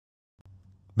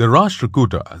The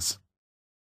Rashtrakutas.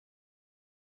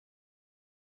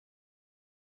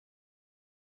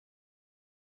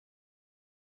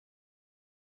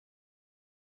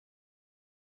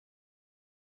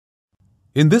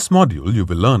 In this module, you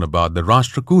will learn about the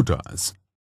Rashtrakutas.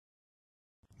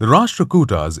 The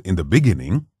Rashtrakutas in the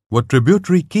beginning were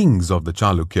tributary kings of the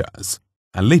Chalukyas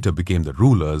and later became the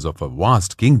rulers of a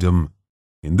vast kingdom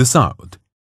in the south.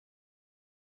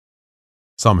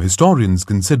 Some historians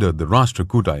consider the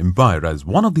Rashtrakuta Empire as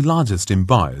one of the largest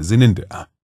empires in India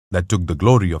that took the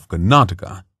glory of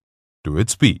Karnataka to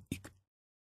its peak.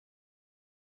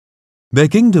 Their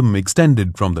kingdom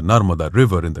extended from the Narmada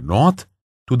River in the north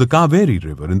to the Kaveri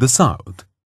River in the south.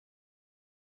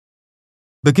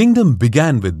 The kingdom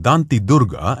began with Danti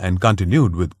Durga and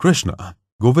continued with Krishna,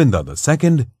 Govinda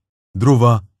II,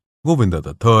 Dhruva, Govinda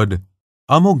III,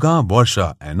 Amogha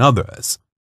Varsha and others.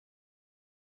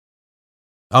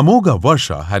 Amogha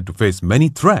Varsha had to face many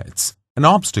threats and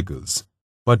obstacles,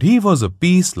 but he was a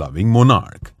peace-loving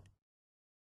monarch.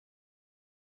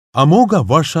 Amogha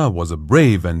Varsha was a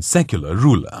brave and secular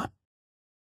ruler.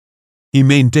 He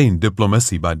maintained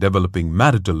diplomacy by developing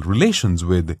marital relations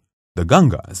with the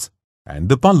Gangas and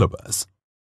the Pallavas.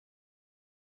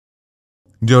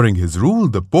 During his rule,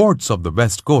 the ports of the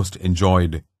west coast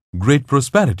enjoyed great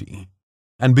prosperity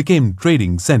and became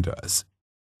trading centers,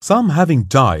 some having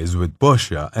ties with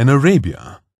Persia and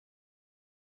Arabia.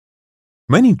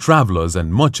 Many travelers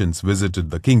and merchants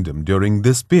visited the kingdom during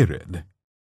this period,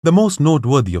 the most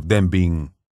noteworthy of them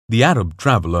being the Arab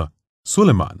traveler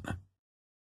Suleiman,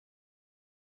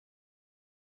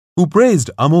 who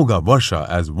praised Amogha Varsha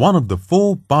as one of the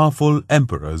 4 powerful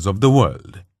emperors of the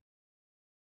world.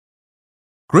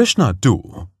 Krishna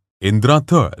II, Indra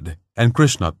III, and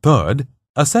Krishna III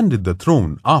ascended the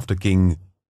throne after King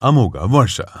Amogha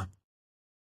Varsha.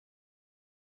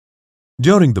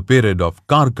 During the period of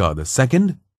Karka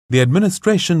II, the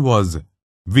administration was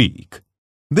weak.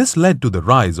 This led to the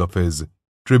rise of his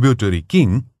tributary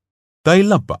king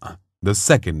Tailappa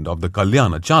II of the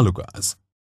Kalyana Chalukyas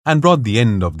and brought the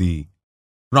end of the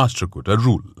Rashtrakuta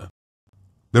rule.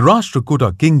 The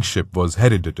Rashtrakuta kingship was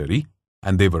hereditary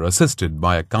and they were assisted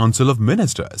by a council of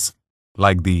ministers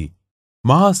like the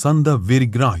Mahasandha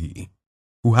Virigrahi,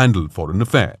 who handled foreign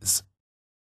affairs.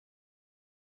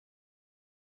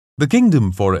 The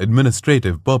kingdom for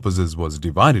administrative purposes was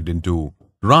divided into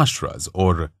Rashtras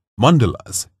or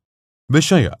Mandalas,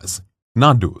 Vishayas,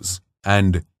 Nadus,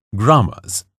 and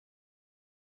Gramas.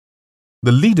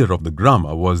 The leader of the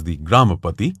Grama was the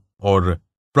Gramapati or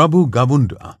Prabhu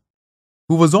Gavunda,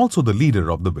 who was also the leader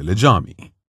of the village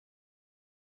army.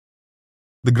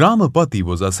 The Gramapati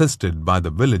was assisted by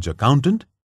the village accountant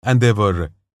and there were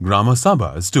Grama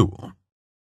Sabhas too.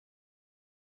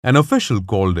 An official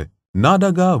called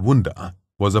Nadaga Vunda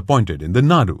was appointed in the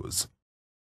Nadus.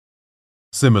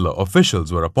 Similar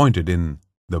officials were appointed in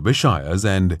the Vishayas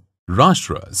and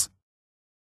Rashtras.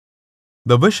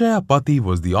 The Vishayapati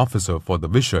was the officer for the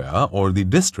Vishaya or the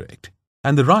district,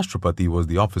 and the Rashtrapati was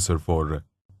the officer for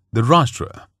the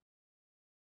Rashtra.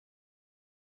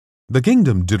 The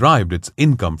kingdom derived its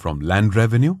income from land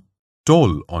revenue,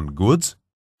 toll on goods,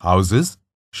 houses,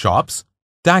 shops,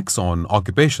 tax on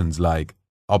occupations like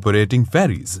operating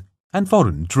ferries and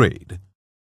foreign trade.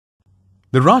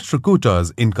 The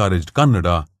Rashtrakutas encouraged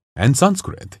Kannada and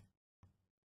Sanskrit.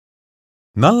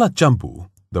 Nalla Champu,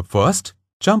 the first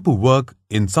Champu work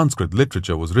in Sanskrit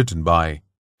literature, was written by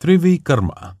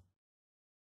Trivikarma.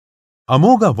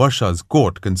 Amogha Varsha's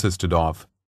court consisted of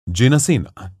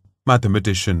Jinasena,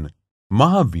 mathematician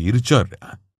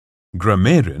Mahavircharya,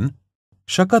 grammarian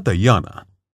Shakatayana,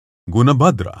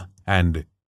 Gunabhadra, and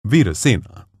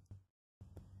Veerasena.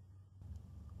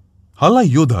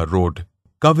 Halayudha wrote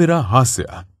Kavira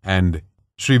Hasya and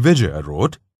Sri Vijaya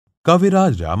wrote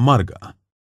Kaviraja Marga.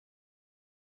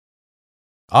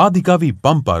 Adikavi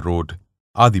Pampa wrote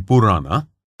Adi Purana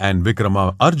and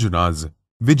Vikrama Arjuna's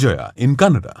Vijaya in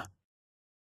Kannada.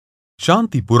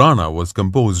 Shanti Purana was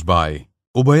composed by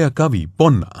Ubhayakavi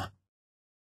Ponna.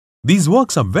 These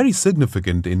works are very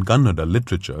significant in Kannada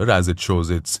literature as it shows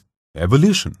its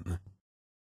evolution.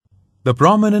 The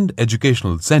prominent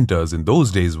educational centers in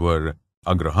those days were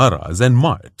Agraharas and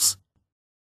Marts.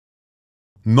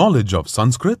 Knowledge of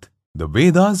Sanskrit, the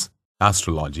Vedas,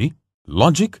 astrology,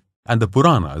 logic, and the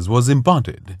Puranas was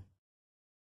imparted.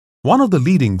 One of the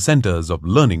leading centers of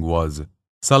learning was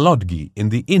Salodgi in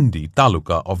the Indi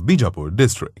Taluka of Bijapur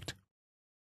district.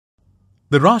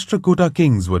 The Rashtrakuta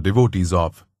kings were devotees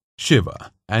of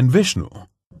Shiva and Vishnu.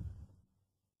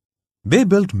 They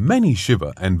built many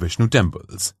Shiva and Vishnu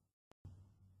temples.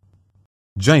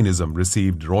 Jainism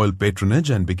received royal patronage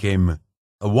and became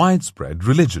a widespread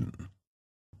religion.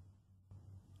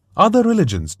 Other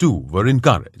religions too were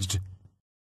encouraged.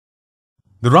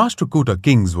 The Rashtrakuta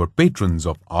kings were patrons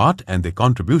of art, and their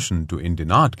contribution to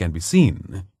Indian art can be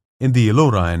seen in the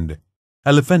Ellora and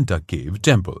Elephanta cave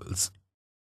temples.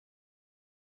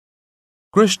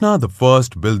 Krishna the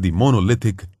First built the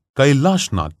monolithic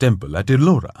Kailashnath temple at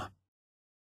Ellora.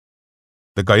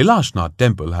 The Kailashnath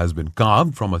temple has been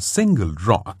carved from a single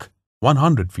rock,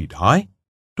 100 feet high,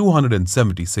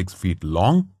 276 feet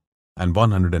long, and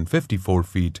 154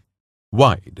 feet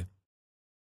wide.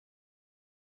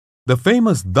 The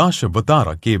famous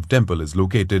Dashavatara cave temple is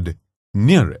located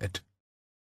near it.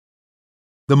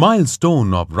 The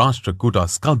milestone of Rashtrakuta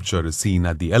sculpture is seen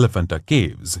at the Elephanta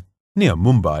caves near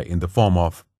Mumbai in the form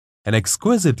of an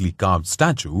exquisitely carved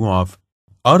statue of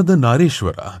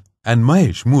Ardhanarishwara and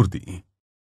Mahesh Murthy.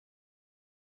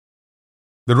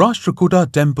 The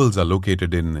Rashtrakuta temples are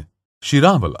located in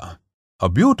Shiravala. A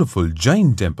beautiful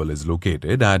Jain temple is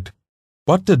located at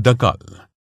Pattadakal.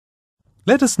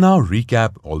 Let us now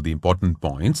recap all the important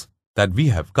points that we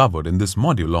have covered in this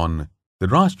module on the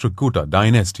Rashtrakuta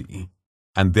dynasty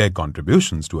and their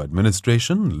contributions to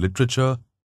administration, literature,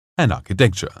 and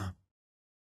architecture.